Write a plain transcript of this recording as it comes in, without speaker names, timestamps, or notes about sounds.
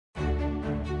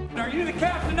are you the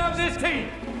captain of this team?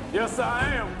 Yes,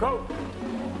 I am, Coach.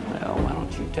 Well, why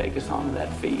don't you take us onto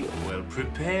that field? Well,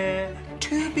 prepare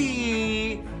to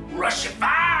be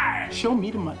Russified. Show me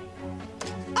the money.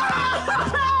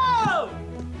 Oh!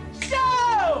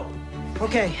 Show!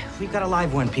 Okay, we've got a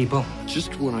live one, people.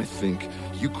 Just when I think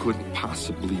you couldn't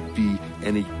possibly be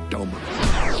any dumber.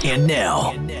 And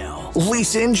now,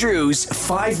 Lisa and Drew's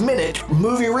 5-minute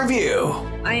movie review.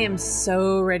 I am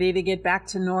so ready to get back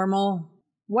to normal.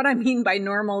 What I mean by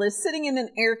normal is sitting in an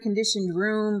air-conditioned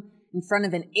room in front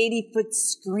of an 80-foot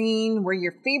screen where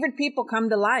your favorite people come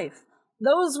to life.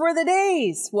 Those were the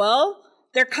days. Well,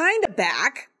 they're kind of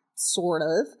back, sort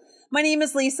of. My name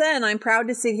is Lisa, and I'm proud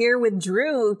to sit here with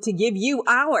Drew to give you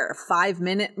our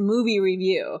 5-minute movie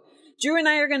review. Drew and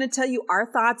I are going to tell you our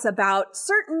thoughts about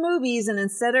certain movies, and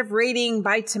instead of rating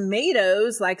by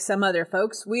tomatoes like some other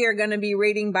folks, we are going to be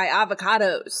rating by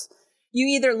avocados. You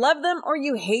either love them or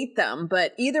you hate them,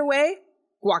 but either way,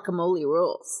 guacamole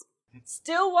rules.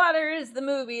 Stillwater is the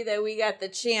movie that we got the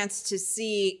chance to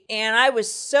see, and I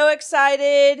was so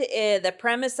excited. The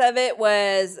premise of it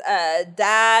was a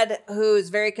dad who's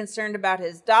very concerned about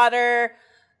his daughter,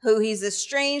 who he's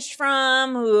estranged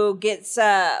from, who gets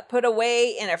put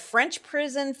away in a French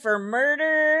prison for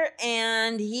murder,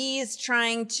 and he's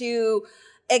trying to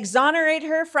exonerate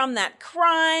her from that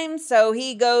crime. So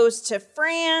he goes to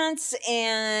France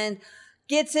and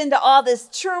gets into all this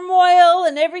turmoil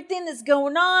and everything that's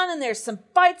going on, and there's some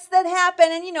fights that happen.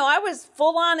 And, you know, I was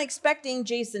full on expecting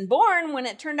Jason Bourne when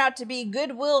it turned out to be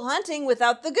Good Will Hunting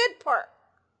without the good part.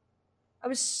 I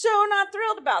was so not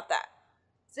thrilled about that.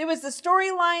 It was the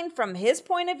storyline from his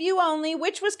point of view only,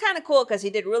 which was kind of cool because he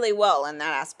did really well in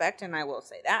that aspect, and I will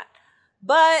say that.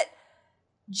 But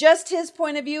just his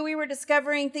point of view, we were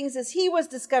discovering things as he was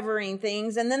discovering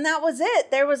things, and then that was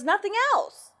it. There was nothing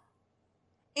else.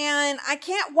 And I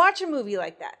can't watch a movie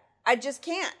like that. I just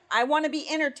can't. I want to be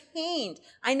entertained.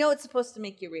 I know it's supposed to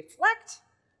make you reflect,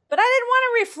 but I didn't want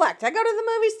to reflect. I go to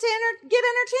the movies to get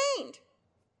entertained.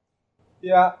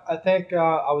 Yeah, I think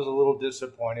I was a little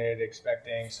disappointed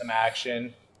expecting some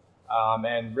action.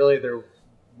 And really there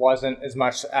wasn't as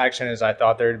much action as I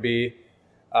thought there'd be.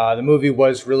 The movie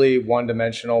was really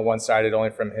one-dimensional, one-sided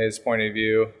only from his point of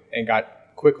view, and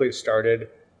got quickly started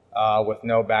with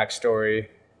no backstory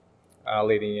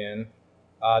leading in.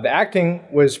 The acting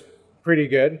was pretty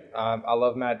good. I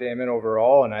love Matt Damon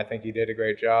overall, and I think he did a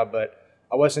great job, but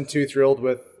I wasn't too thrilled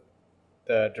with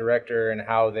the director and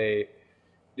how they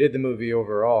did the movie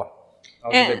overall. I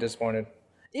was a bit disappointed.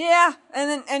 Yeah,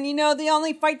 and you know, the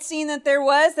only fight scene that there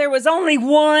was only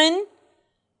one.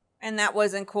 And that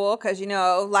wasn't cool because, you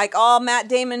know, like all Matt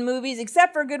Damon movies,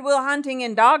 except for Good Will Hunting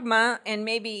and Dogma, and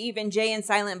maybe even Jay and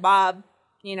Silent Bob,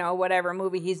 you know, whatever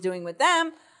movie he's doing with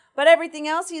them. But everything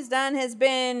else he's done has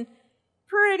been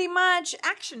pretty much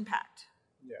action-packed.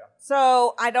 Yeah.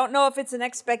 So I don't know if it's an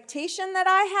expectation that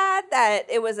I had that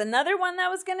it was another one that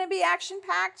was going to be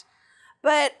action-packed,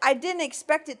 but I didn't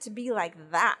expect it to be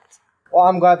like that. Well,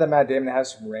 I'm glad that Matt Damon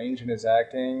has some range in his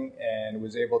acting and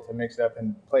was able to mix it up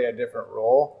and play a different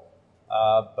role.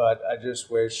 But I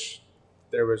just wish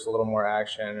there was a little more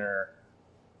action, or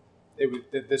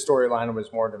the storyline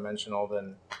was more dimensional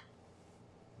than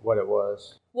what it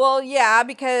was. Well, yeah,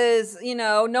 because, you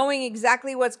know, knowing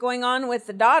exactly what's going on with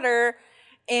the daughter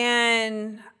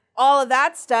and all of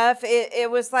that stuff,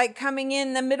 it was like coming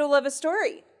in the middle of a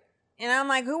story. And I'm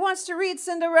like, who wants to read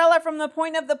Cinderella from the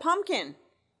point of the pumpkin?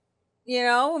 You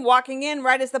know, walking in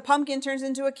right as the pumpkin turns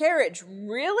into a carriage.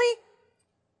 Really?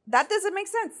 That doesn't make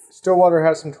sense. Stillwater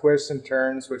has some twists and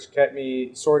turns, which kept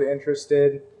me sort of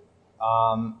interested.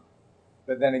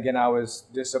 But then again, I was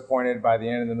disappointed by the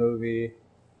end of the movie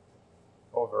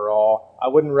overall. I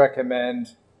wouldn't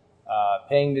recommend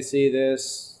paying to see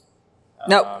this.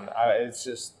 Nope. It's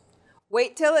just...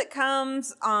 Wait till it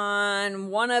comes on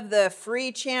one of the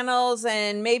free channels,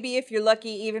 and maybe if you're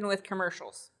lucky, even with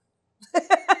commercials.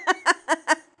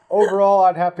 Overall,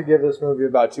 I'd have to give this movie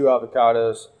about 2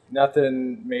 avocados.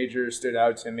 Nothing major stood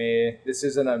out to me. This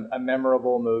isn't a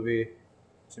memorable movie,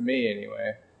 to me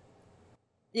anyway.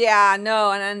 Yeah,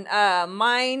 no, and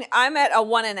mine, I'm at a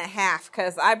 1.5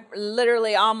 because I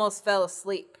literally almost fell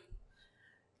asleep.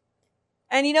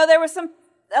 And, you know, there was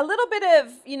a little bit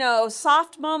of, you know,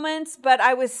 soft moments, but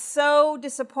I was so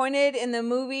disappointed in the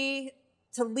movie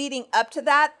to leading up to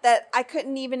that I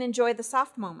couldn't even enjoy the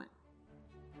soft moment.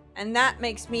 And that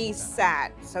makes me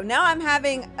sad. So now I'm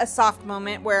having a soft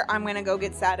moment where I'm going to go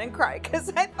get sad and cry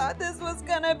because I thought this was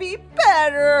going to be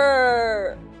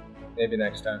better. Maybe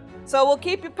next time. So we'll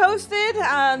keep you posted.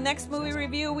 Next movie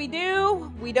review we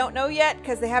do. We don't know yet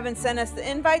because they haven't sent us the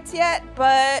invites yet.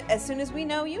 But as soon as we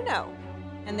know, you know.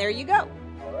 And there you go.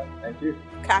 All right, thank you.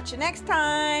 Catch you next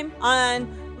time on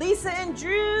Lisa and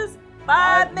Drew's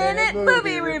 5-Minute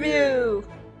Movie Review.